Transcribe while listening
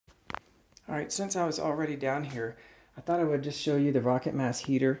All right, since I was already down here, I thought I would just show you the rocket mass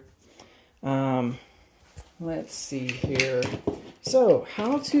heater. Let's see here. So,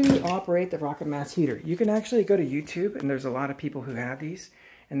 how to operate the rocket mass heater. You can actually go to YouTube, and there's a lot of people who have these,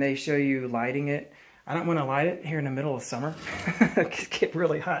 and they show you lighting it. I don't want to light it here in the middle of summer. It could get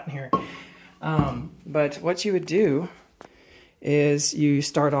really hot in here. But what you would do is you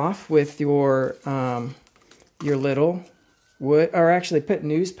start off with your little wood, or actually put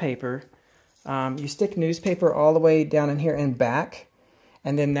newspaper. You stick newspaper all the way down in here and back,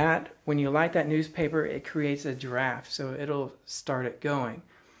 and then when you light that newspaper, it creates a draft, so it'll start it going.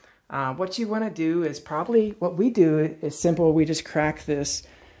 What you want to do is what we do is simple. We just crack this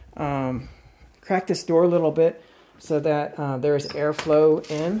door a little bit so that there's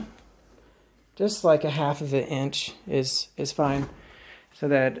airflow in. Just like 1/2 of an inch is fine, so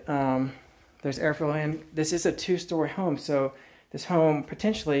that there's airflow in. This is a 2-story home, so this home,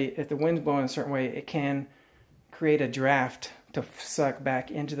 potentially, if the wind's blowing a certain way, it can create a draft to suck back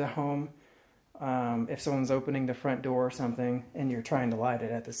into the home if someone's opening the front door or something and you're trying to light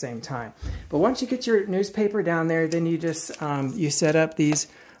it at the same time. But once you get your newspaper down there, then you just you set up these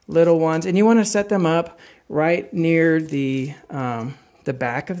little ones, and you want to set them up right near the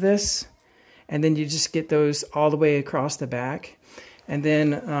back of this, and then you just get those all the way across the back, and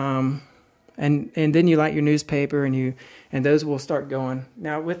then and then you light your newspaper, and those will start going.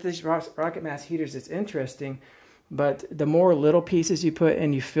 Now with these rocket mass heaters, it's interesting, but the more little pieces you put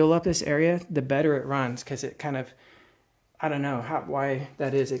and you fill up this area, the better it runs, because it kind of, I don't know why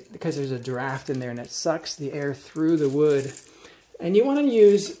that is, because there's a draft in there and it sucks the air through the wood. And you want to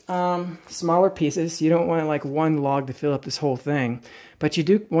use smaller pieces. You don't want like one log to fill up this whole thing, but you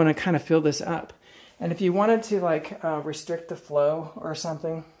do want to kind of fill this up. And if you wanted to like restrict the flow or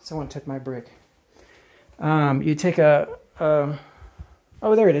something, someone took my brick. You take oh,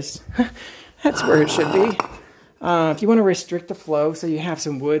 there it is. That's where it should be. If you want to restrict the flow, so you have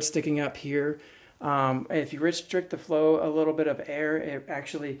some wood sticking up here, if you restrict the flow a little bit of air, it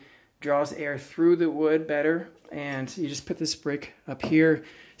actually draws air through the wood better. And you just put this brick up here.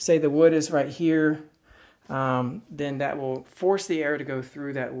 Say the wood is right here. Then that will force the air to go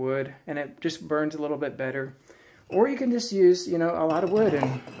through that wood, and it just burns a little bit better. Or you can just use, a lot of wood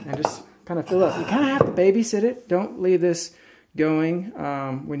and just kind of fill up. You kind of have to babysit it. Don't leave this going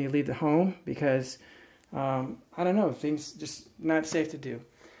when you leave the home, because I don't know, things just not safe to do.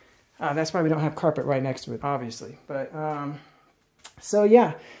 That's why we don't have carpet right next to it, obviously. But so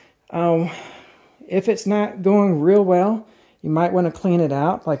yeah, if it's not going real well, you might want to clean it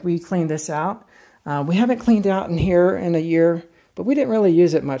out. Like we cleaned this out. We haven't cleaned out in here in a year, but we didn't really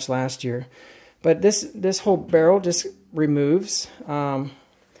use it much last year. But this whole barrel just removes.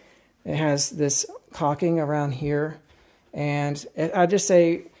 It has this caulking around here, and I just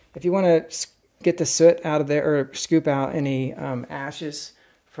say, if you want to get the soot out of there, or scoop out any ashes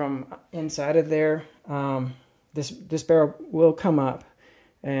from inside of there, this barrel will come up,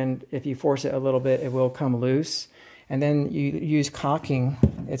 and if you force it a little bit, it will come loose. And then you use caulking.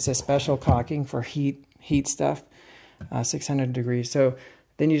 It's a special caulking for heat stuff, 600 degrees. So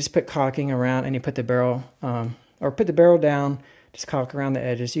then you just put caulking around, and you put the barrel, or put the barrel down, just caulk around the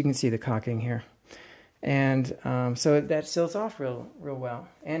edges. You can see the caulking here. And so that seals off real well.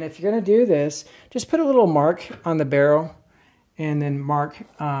 And if you're going to do this, just put a little mark on the barrel, and then mark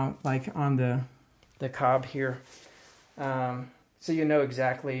like on the cob here. So you know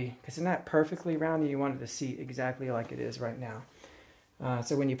exactly, because it's not perfectly round, you want it to seat exactly like it is right now.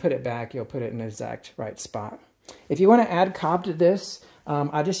 So when you put it back, you'll put it in the exact right spot. If you want to add cob to this,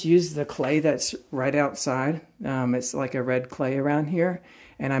 I just use the clay that's right outside. It's like a red clay around here.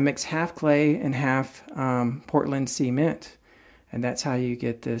 And I mix half clay and half Portland cement. And that's how you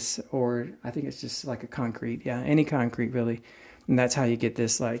get this, or I think it's just like a concrete. Yeah, any concrete really. And that's how you get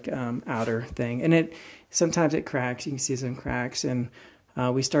this like outer thing. And sometimes it cracks. You can see some cracks. And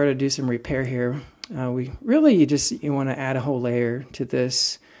we started to do some repair here. You want to add a whole layer to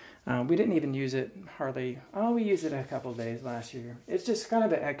this. We didn't even use it hardly. Oh, we used it a couple of days last year. It's just kind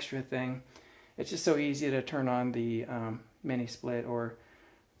of an extra thing. It's just so easy to turn on the mini split or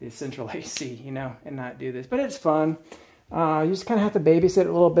the central AC, and not do this. But it's fun. You just kind of have to babysit it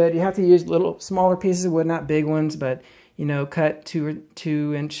a little bit. You have to use little smaller pieces of wood, not big ones, but cut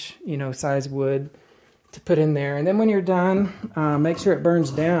 2-inch size wood to put in there. And then when you're done, make sure it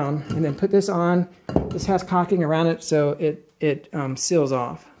burns down, and then put this on. This has caulking around it, so it seals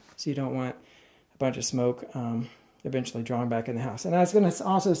off. So you don't want a bunch of smoke eventually drawing back in the house. And I was going to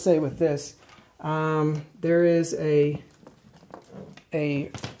also say with this, there is a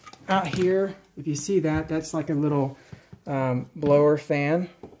out here, if you see that, that's like a little blower fan,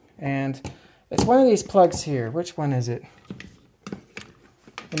 and It's one of these plugs here. Which one is it?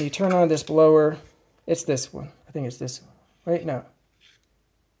 When you turn on this blower, it's this one. I think it's this one. Wait, no.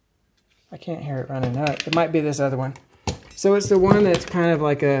 I can't hear it running. It might be this other one. So it's the one that's kind of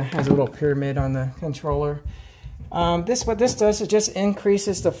like has a little pyramid on the controller. What this does is just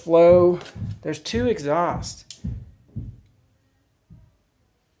increases the flow. There's 2 exhausts.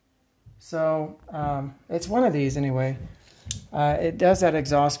 So it's one of these anyway. It does that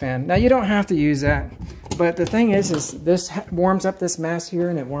exhaust fan. Now you don't have to use that, but the thing is this warms up this mast here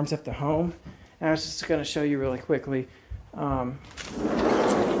and it warms up the home. And I was just going to show you really quickly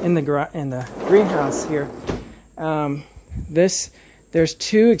in the greenhouse here. There's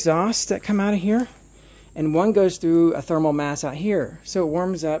 2 exhausts that come out of here, and one goes through a thermal mass out here. So it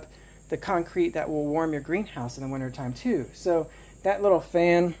warms up the concrete that will warm your greenhouse in the wintertime too. So that little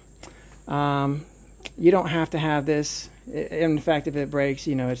fan, you don't have to have this. In fact, if it breaks,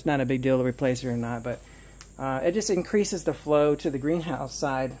 you know, it's not a big deal to replace it or not, but it just increases the flow to the greenhouse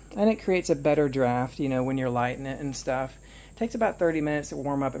side, and it creates a better draft, you know, when you're lighting it and stuff. It takes about 30 minutes to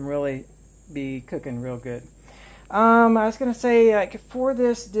warm up and really be cooking real good. I was going to say, like, for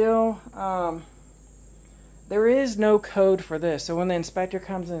this deal, there is no code for this. So when the inspector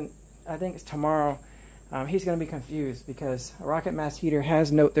comes in, I think it's tomorrow, he's going to be confused because a rocket mass heater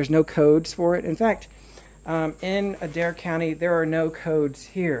there's no codes for it. In fact, in Adair County, there are no codes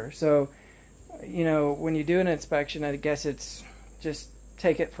here. So, you know, when you do an inspection, I guess it's just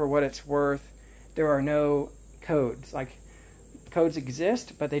take it for what it's worth. There are no codes. Like, codes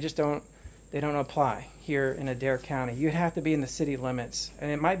exist, but they just don't apply here in Adair County. You'd have to be in the city limits, and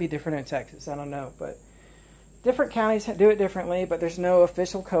it might be different in Texas, I don't know, but different counties do it differently, but there's no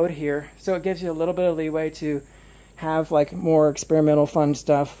official code here, so it gives you a little bit of leeway to have like more experimental fun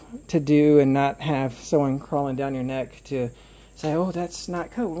stuff to do and not have someone crawling down your neck to say, oh, that's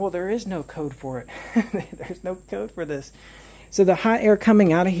not code. Well, there is no code for it. There's no code for this. So the hot air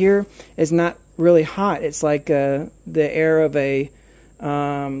coming out of here is not really hot. It's like the air of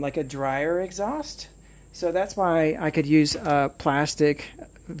like a dryer exhaust. So that's why I could use a plastic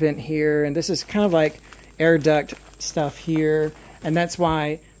vent here, and this is kind of like air duct stuff here, and that's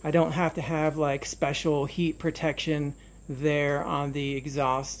why I don't have to have like special heat protection there on the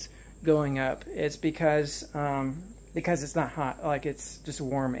exhaust going up. It's because it's not hot, like it's just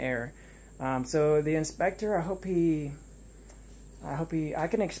warm air. So the inspector, I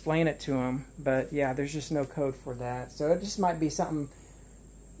can explain it to him, but yeah, there's just no code for that. So it just might be something,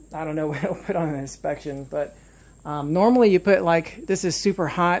 I don't know what he'll put on an inspection, but normally you put like, this is super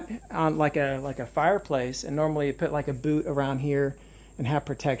hot on like a fireplace, and normally you put like a boot around here and have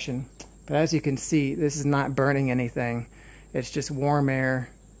protection. But as you can see, this is not burning anything. It's just warm air,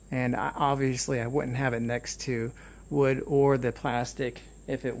 and obviously I wouldn't have it next to wood or the plastic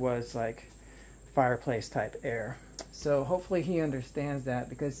if it was like fireplace type air. So hopefully he understands that,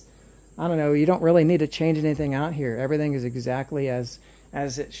 because I don't know, you don't really need to change anything out here. Everything is exactly as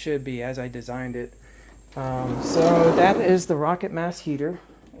it should be, as I designed it. So that is the rocket mass heater,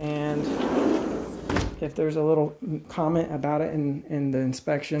 and if there's a little comment about it in the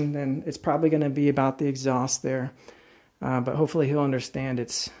inspection, then it's probably going to be about the exhaust there. But hopefully he'll understand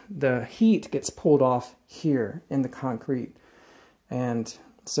the heat gets pulled off here in the concrete, and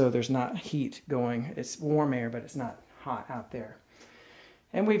so there's not heat going. It's warm air, but it's not hot out there.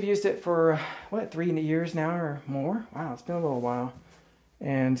 And we've used it for, what, 3 years now or more? Wow, it's been a little while.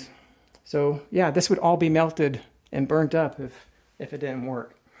 And so, yeah, this would all be melted and burnt up if it didn't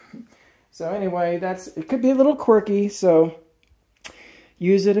work. So anyway, it could be a little quirky, so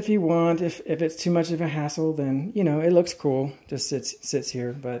use it if you want. If it's too much of a hassle, then, you know, it looks cool, just sits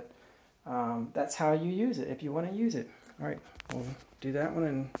here. But that's how you use it if you want to use it. All right, we'll do that one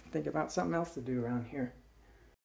and think about something else to do around here.